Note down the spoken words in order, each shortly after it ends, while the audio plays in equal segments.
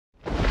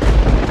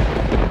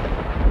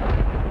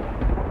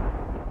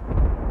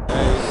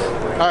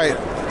All right,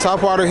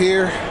 Topwater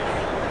here,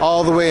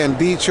 all the way in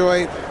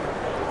Detroit,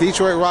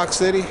 Rock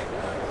City,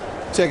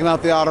 checking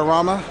out the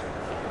Autorama.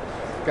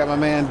 Got my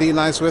man D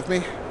Nice with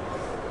me.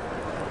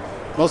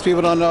 Most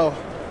people don't know,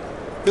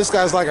 this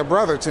guy's like a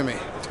brother to me.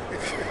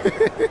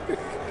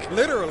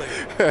 Literally.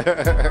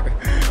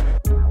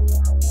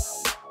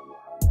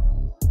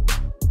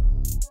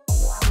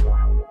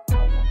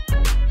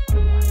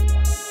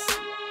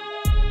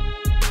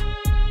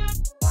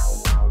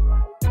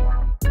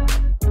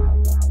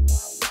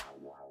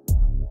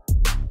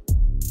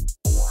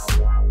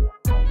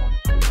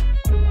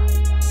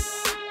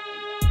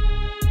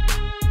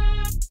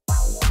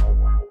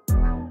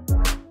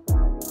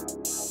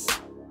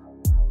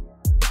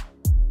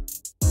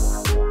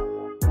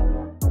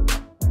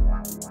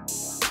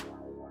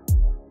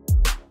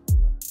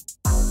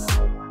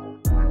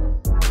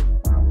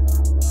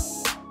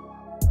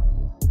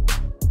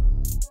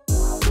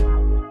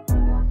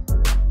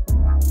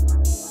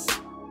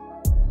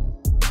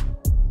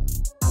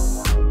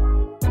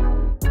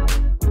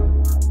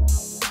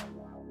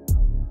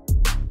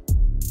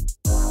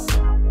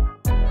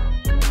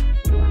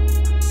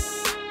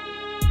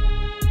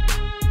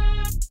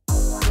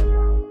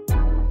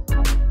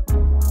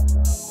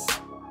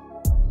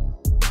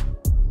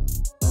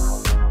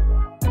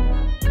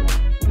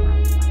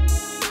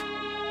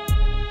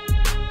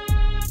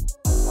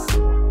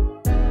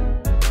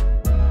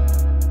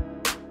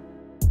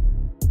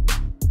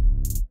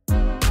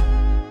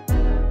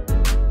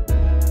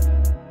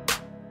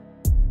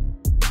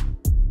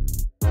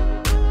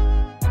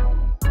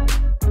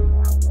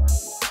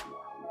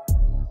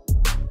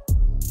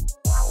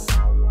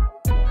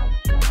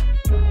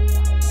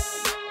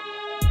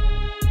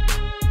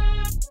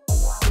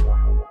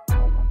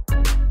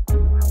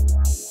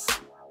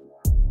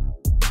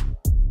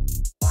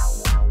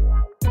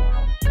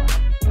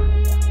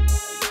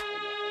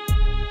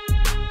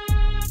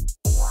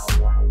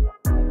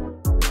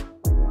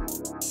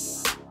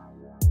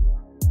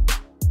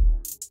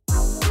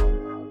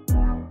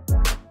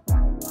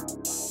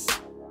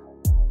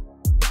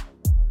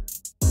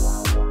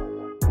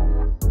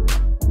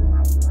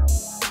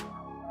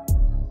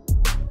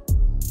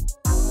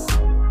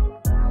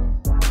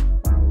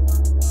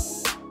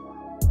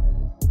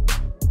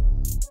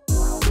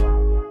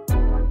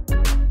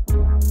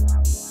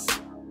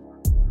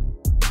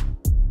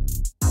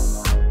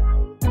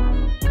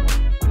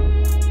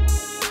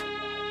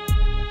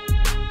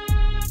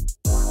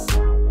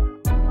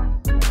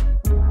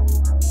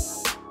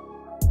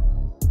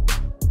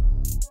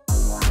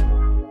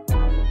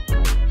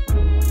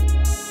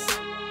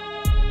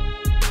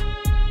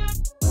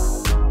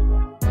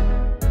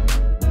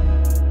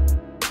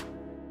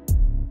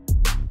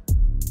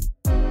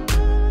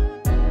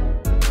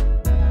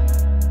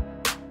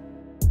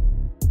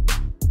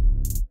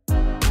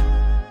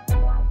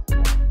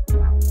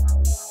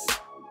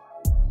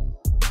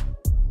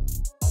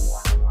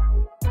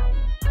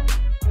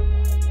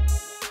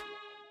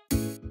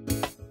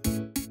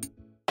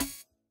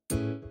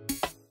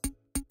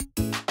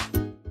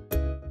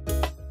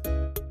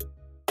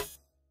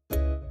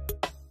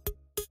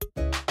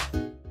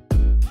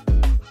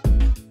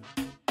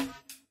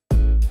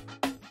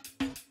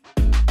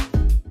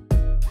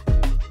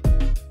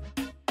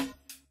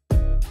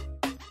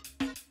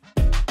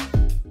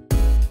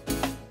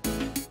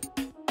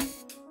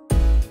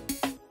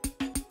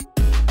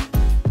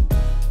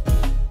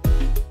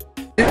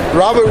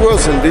 Robert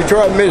Wilson,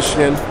 Detroit,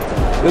 Michigan.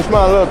 This is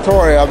my little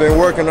Tory. I've been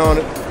working on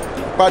it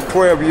about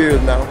 12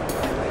 years now.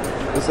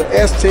 It's an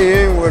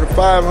S10 with a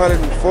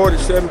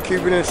 547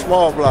 cubic inch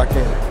small block in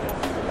it.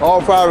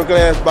 All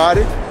fiberglass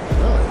body.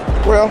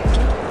 Really?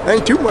 Well,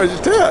 ain't too much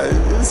to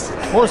tell. It's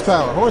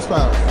Horsepower.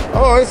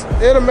 Oh,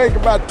 it'll make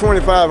about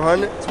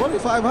 2,500.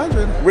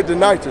 2,500? With the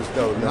nitrous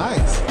though.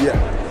 Nice. Yeah.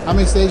 How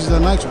many stages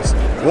of nitrous?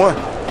 One.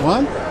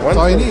 One? That's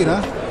all you need,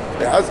 huh?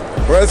 Yeah,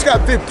 well, it's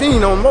got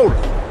 15 on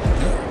motor.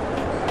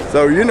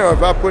 So, you know,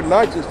 if I put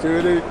nitrous to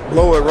it, it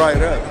blow it right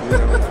up, you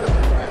know.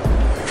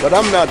 But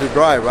I'm not the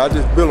driver, I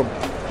just build them.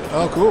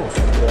 Oh, cool.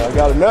 Yeah, I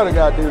got another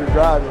guy do the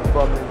driving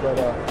for me, but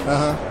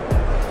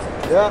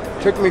yeah,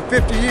 it took me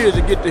 50 years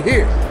to get to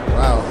here.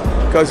 Wow.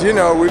 Because, you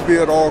know, we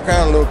build all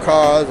kind of little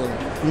cars,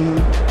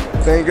 and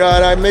thank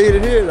God I made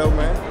it here, though,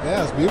 man.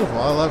 Yeah, it's beautiful,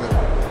 I love it.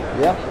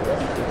 Yeah.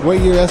 What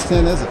year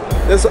S10 is it?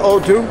 It's an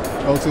 02.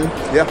 02?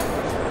 Yeah.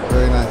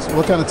 Very nice.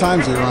 What kind of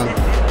times do you run?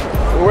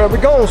 Well,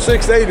 we're going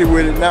 680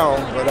 with it now,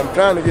 but I'm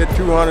trying to get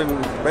 200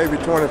 and maybe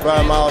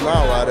 25 miles an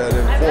hour out of it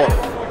in the quarter.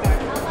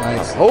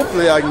 Nice.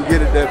 Hopefully I can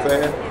get it that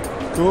fast.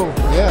 Cool,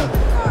 yeah.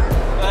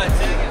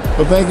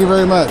 Well, thank you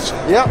very much.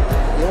 Yep.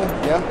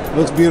 Yeah.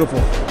 Looks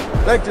beautiful.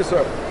 Thank you,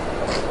 sir.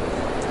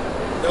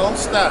 Don't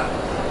stop.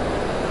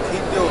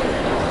 Keep doing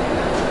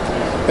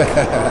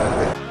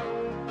it.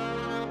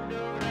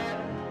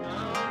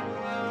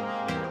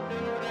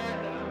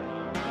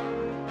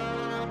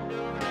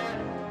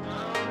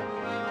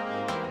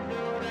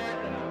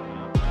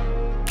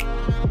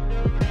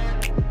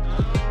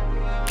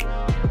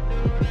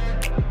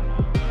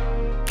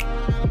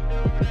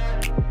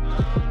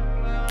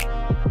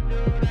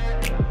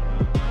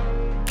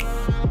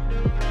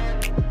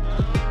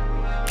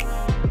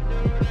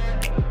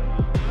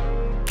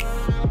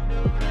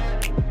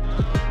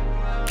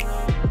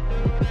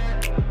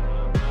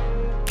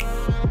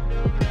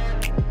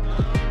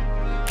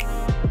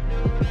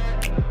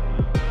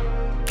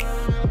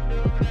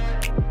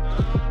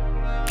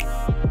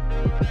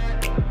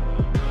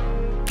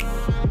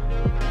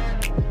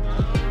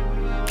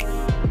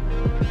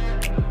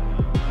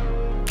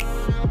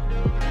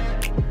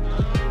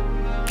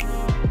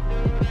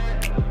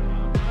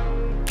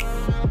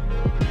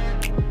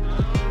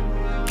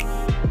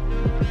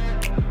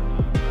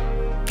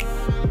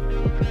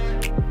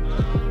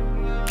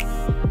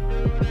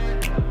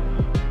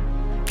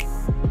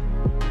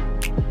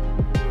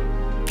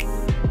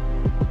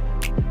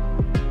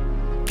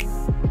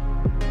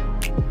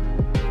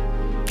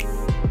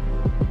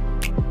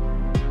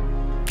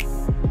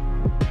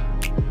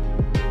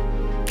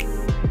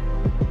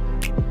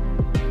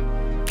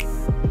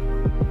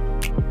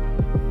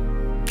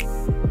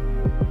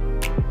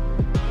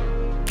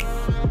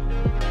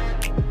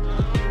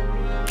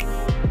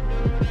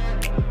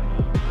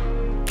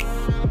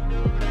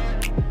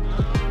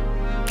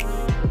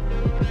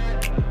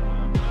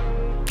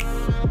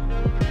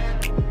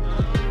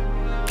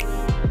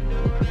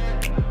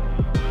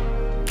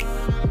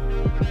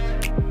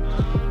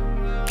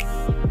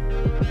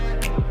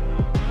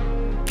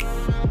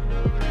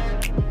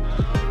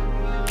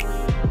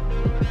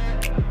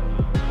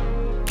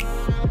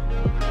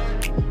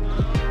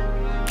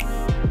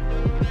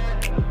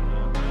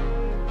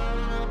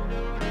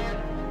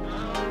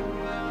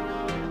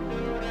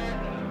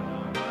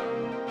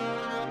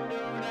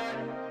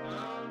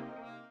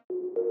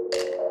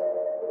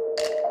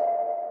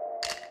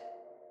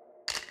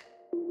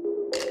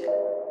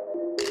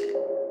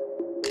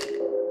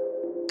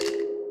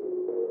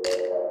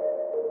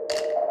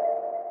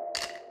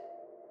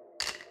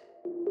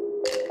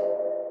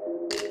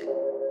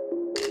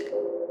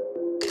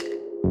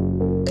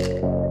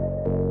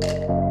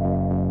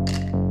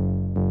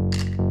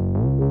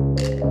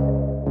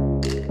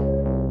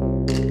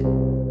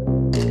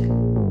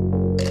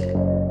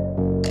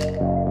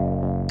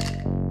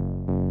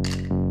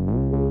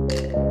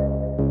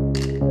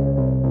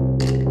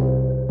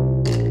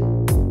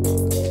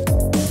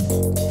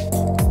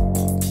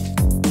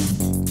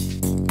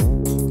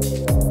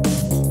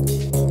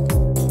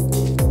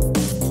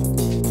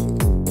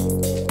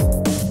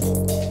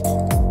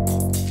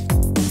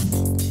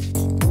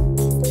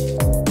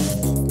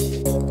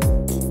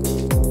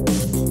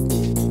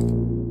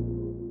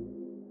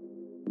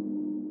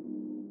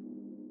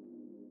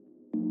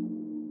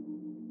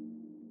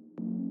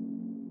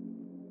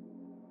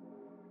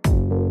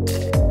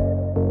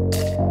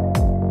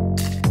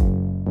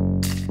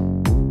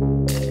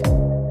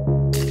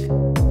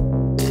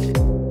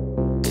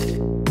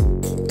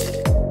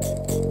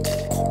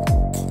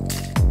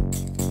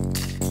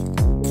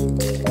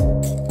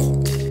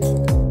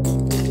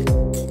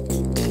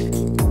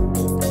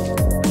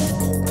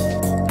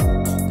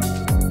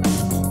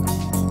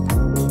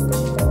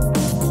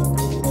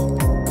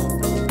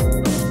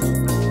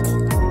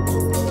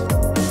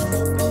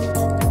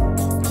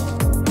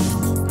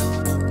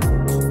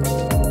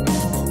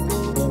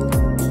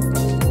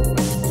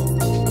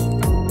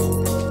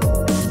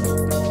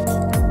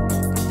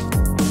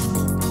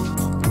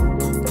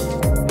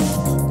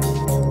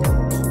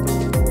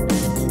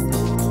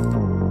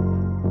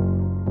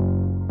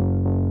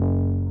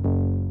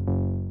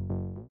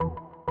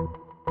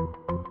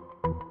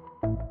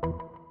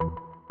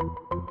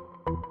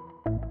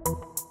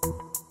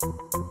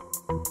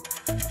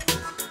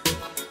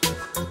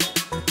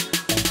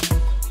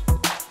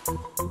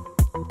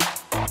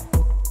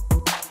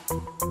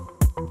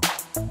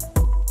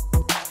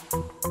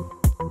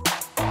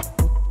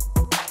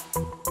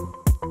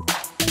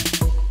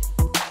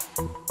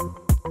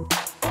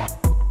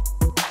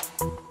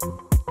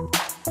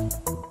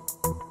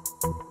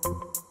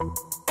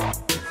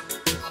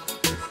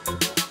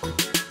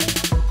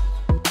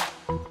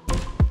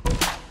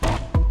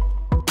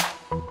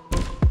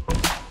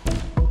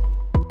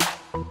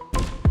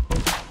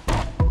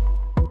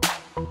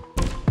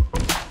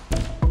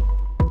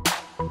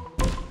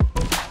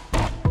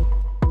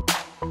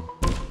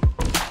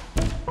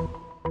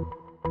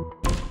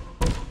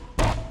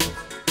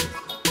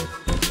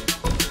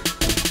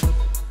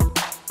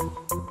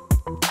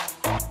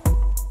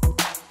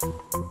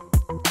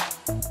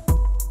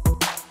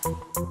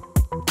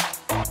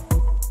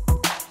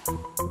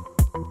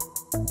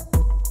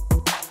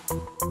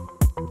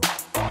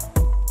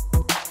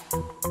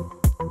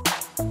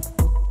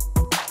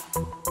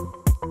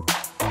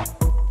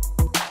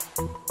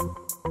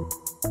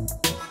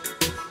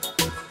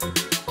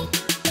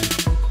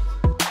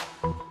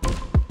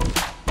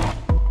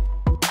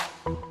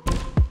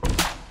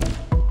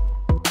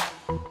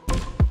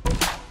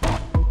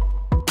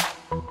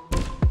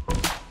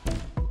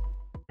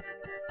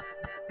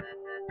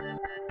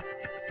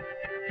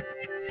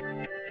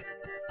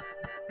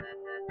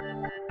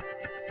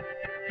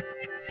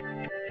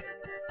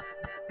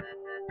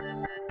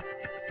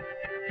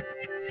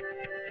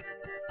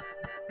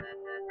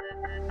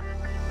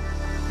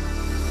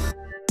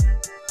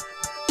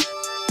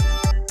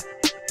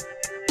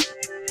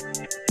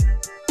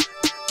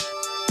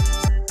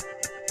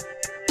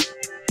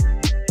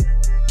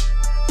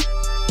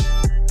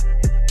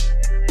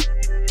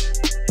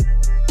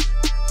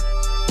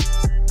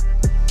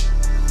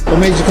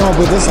 made you come up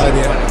with this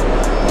idea?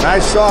 And I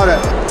saw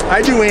that.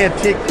 I do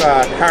antique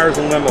cars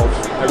and limos.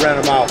 I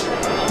rent them out.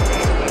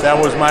 That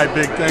was my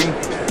big thing.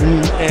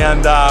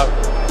 And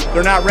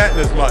they're not renting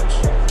as much.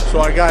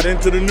 So I got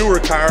into the newer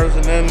cars,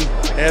 and then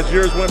as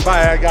years went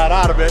by, I got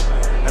out of it.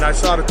 And I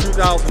saw the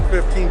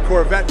 2015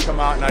 Corvette come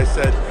out, and I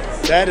said,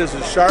 that is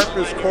the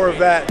sharpest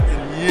Corvette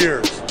in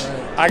years.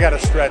 I got to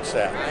stretch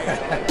that.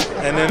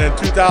 And then in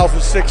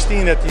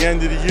 2016, at the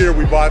end of the year,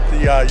 we bought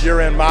the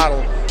year-end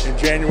model in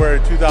January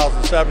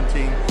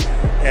 2017,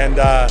 and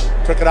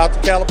took it out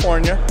to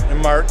California in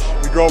March.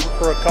 We drove it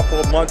for a couple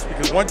of months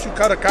because once you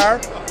cut a car,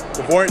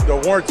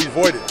 the warranty's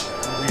voided.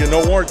 You get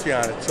no warranty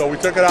on it. So we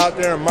took it out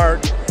there in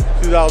March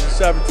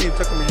 2017.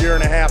 Took them a year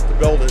and a half to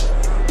build it.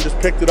 Just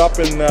picked it up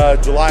in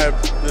July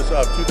of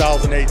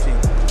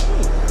 2018.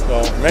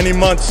 So many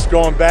months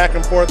going back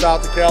and forth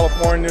out to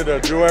California to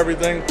do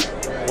everything.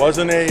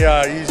 Wasn't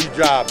a easy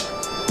job.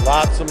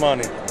 Lots of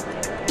money.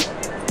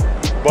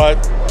 But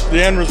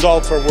the end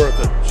results are worth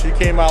it. She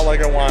came out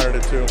like I wanted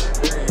it to.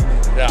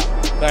 Yeah,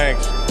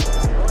 thanks.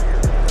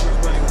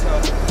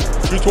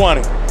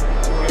 220.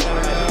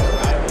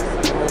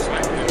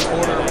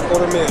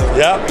 Quarter mil.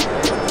 Yep.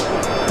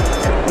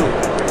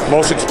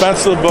 Most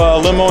expensive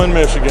limo in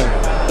Michigan.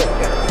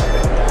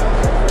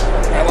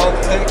 How long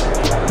did it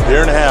take?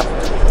 Year and a half.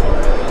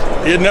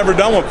 He had never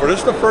done one before. This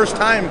is the first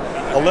time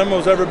a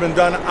limo's ever been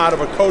done out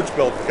of a coach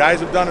build. Guys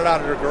have done it out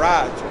of their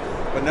garage,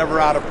 but never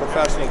out of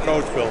professional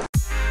coach build.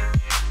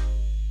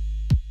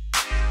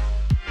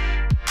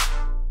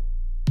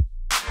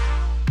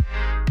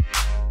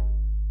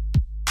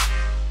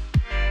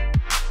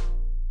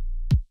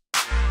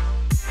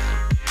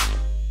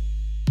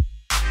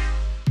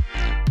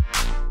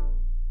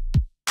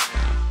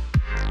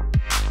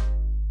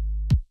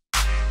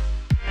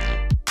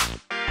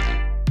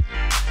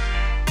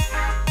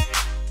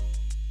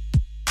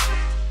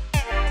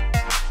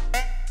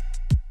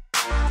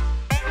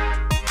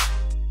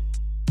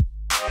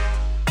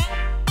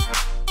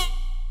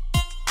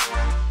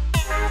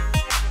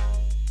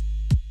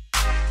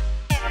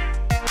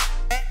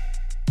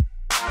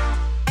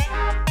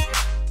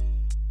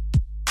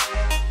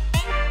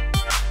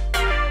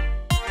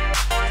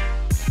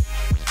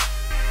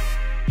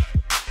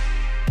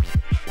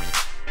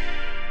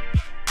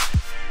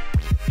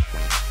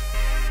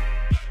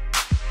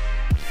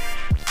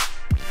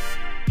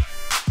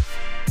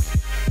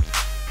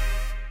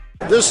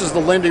 This is the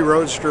Lindy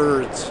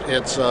Roadster.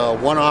 It's a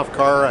one-off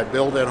car I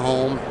built at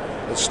home.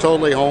 It's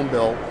totally home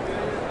built,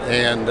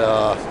 and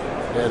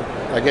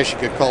I guess you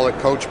could call it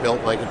coach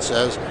built, like it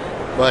says.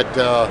 But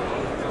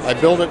I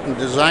built it and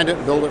designed it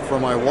and built it for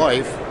my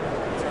wife.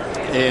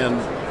 And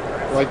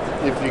like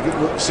if you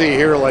can see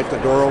here, like the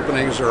door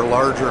openings are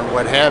larger and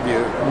what have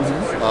you.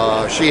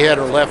 She had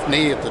her left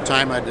knee at the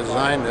time I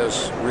designed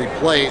this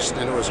replaced,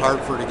 and it was hard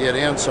for her to get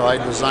in, so I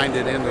designed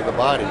it into the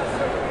body.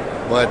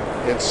 But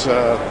it's,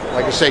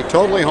 like I say,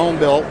 totally home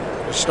built.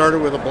 I started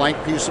with a blank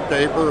piece of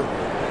paper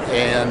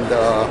and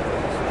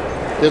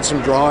did some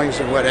drawings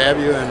and what have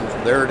you,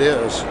 and there it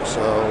is.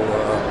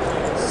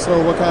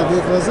 So what kind of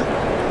vehicle is it?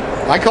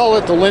 I call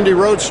it the Lindy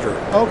Roadster.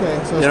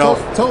 Okay, so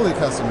it's totally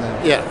custom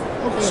then. Yeah.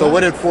 Okay, So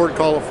what did Ford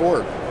call a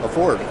Ford? A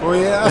Ford. Oh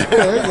yeah,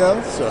 there you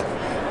go.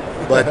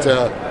 But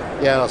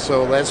yeah,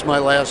 so that's my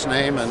last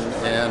name,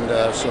 and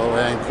so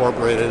I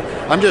incorporated it.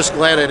 I'm just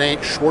glad it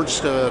ain't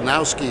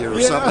Schwarzenowski or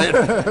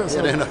something.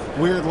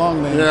 So weird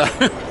long name. Yeah.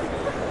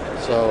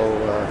 So,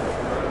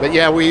 but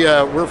yeah,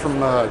 we're from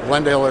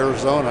Glendale,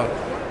 Arizona.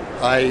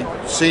 I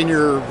seen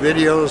your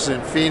videos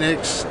in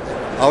Phoenix.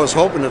 I was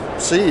hoping to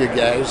see you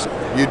guys.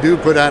 You do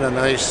put on a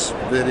nice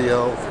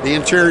video. The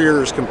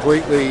interior is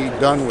completely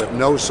done with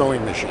no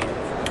sewing machine.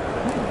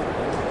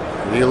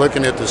 You're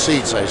looking at the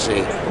seats, I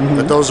see,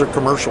 but those are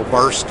commercial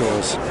bar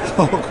stools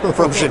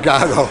from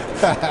Chicago.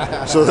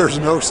 So there's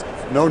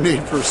no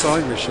need for a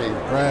sewing machine.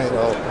 Right.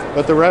 So,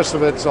 but the rest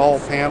of it's all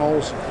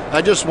panels.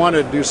 I just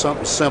wanted to do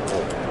something simple.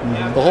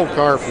 The whole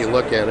car, if you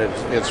look at it,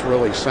 it's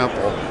really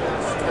simple.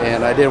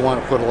 And I didn't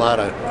want to put a lot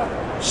of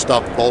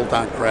stuff,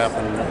 bolt-on crap,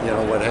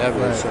 and what have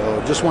you. Right.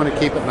 So just want to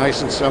keep it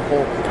nice and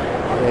simple,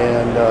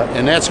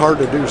 and that's hard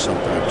to do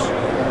sometimes.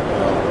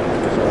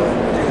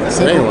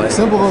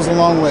 Simple goes a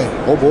long way.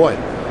 Oh boy.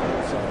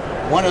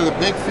 One of the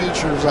big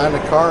features on the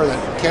car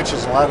that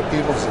catches a lot of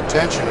people's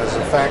attention is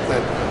the fact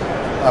that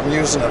I'm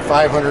using a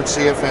 500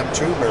 CFM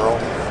 2 barrel,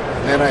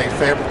 and then I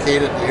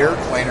fabricated the air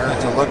cleaner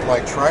to look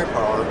like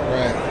tri-power.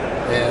 Right.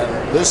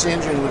 And this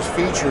engine was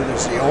featured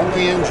as the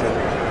only engine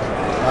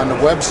on the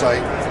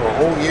website for a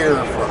whole year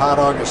for Hot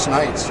August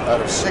nights. Out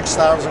of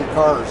 6,000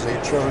 cars, they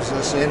chose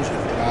this engine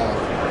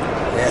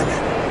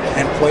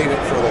and played it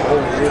for the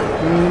whole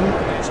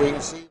year. So you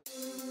can see.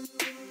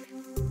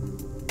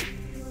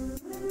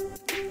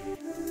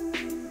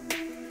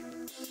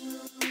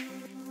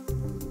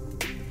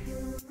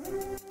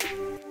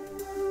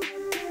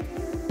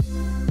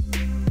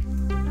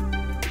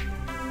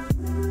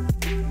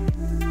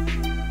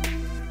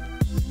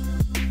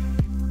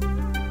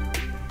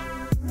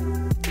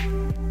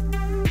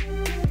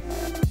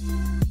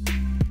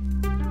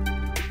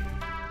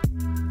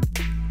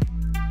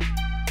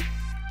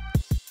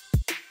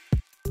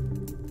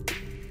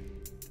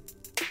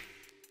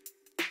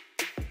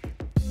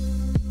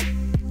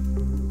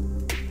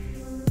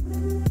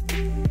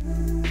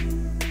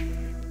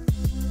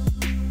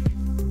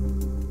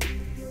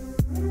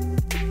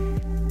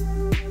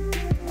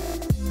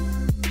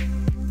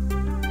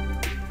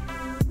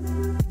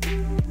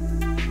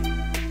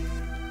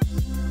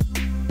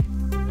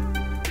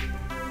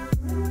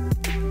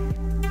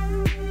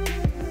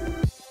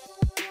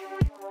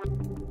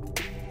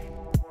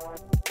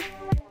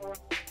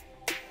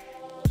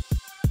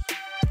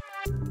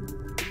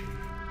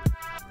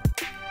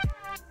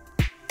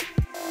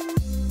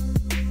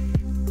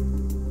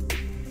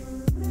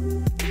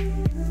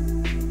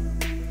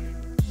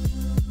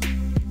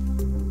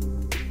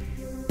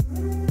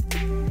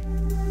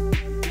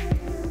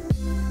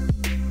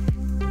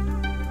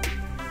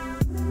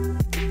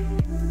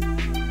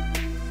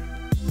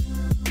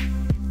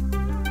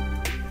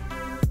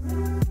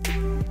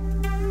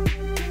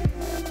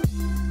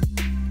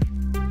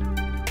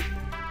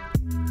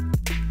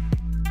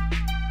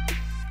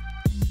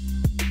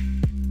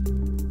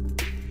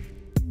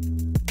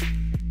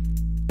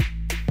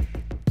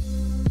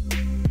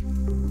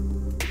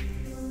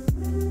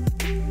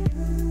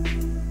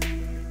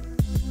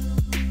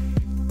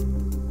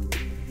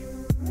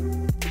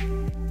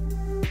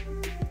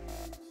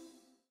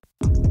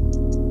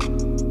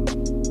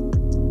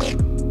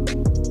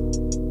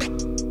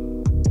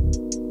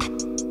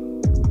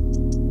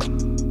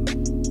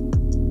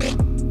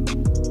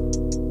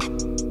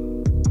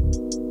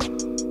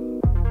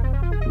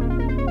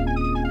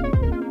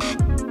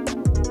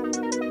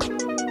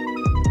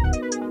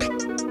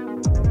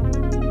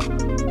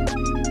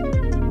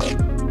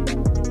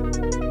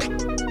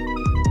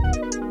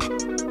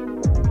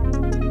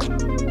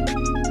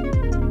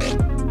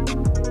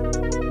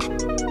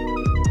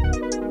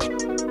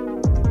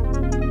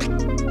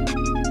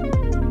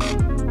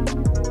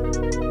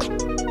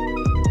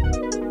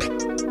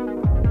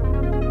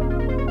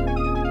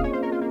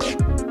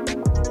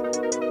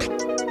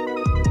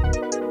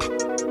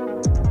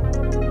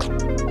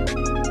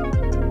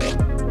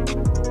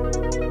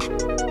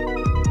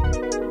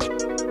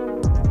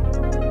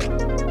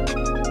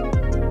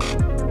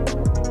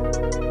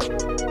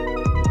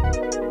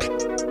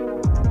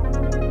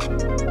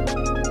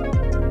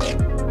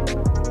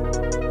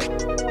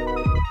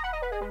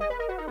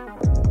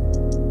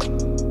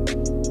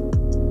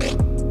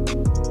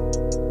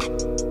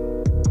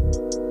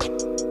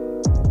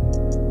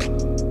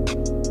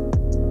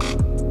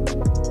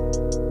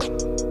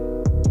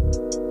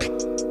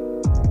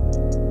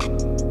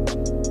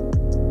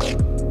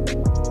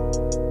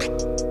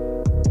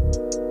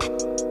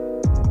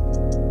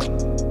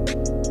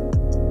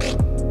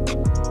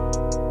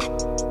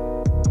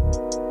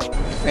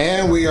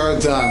 And we are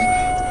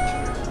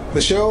done.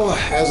 The show,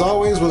 as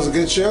always, was a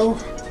good show.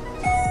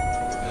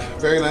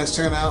 Very nice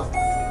turnout.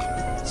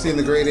 Seeing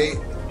the grade 8.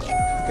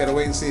 Gotta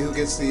wait and see who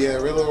gets the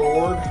Ridler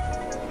award.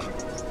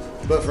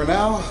 But for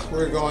now,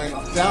 we're going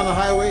down the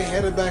highway,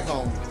 headed back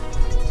home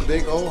to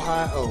big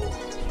Ohio.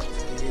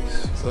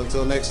 So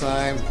until next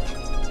time,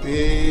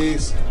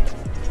 peace.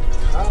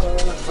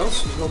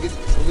 Go get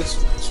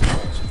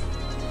some.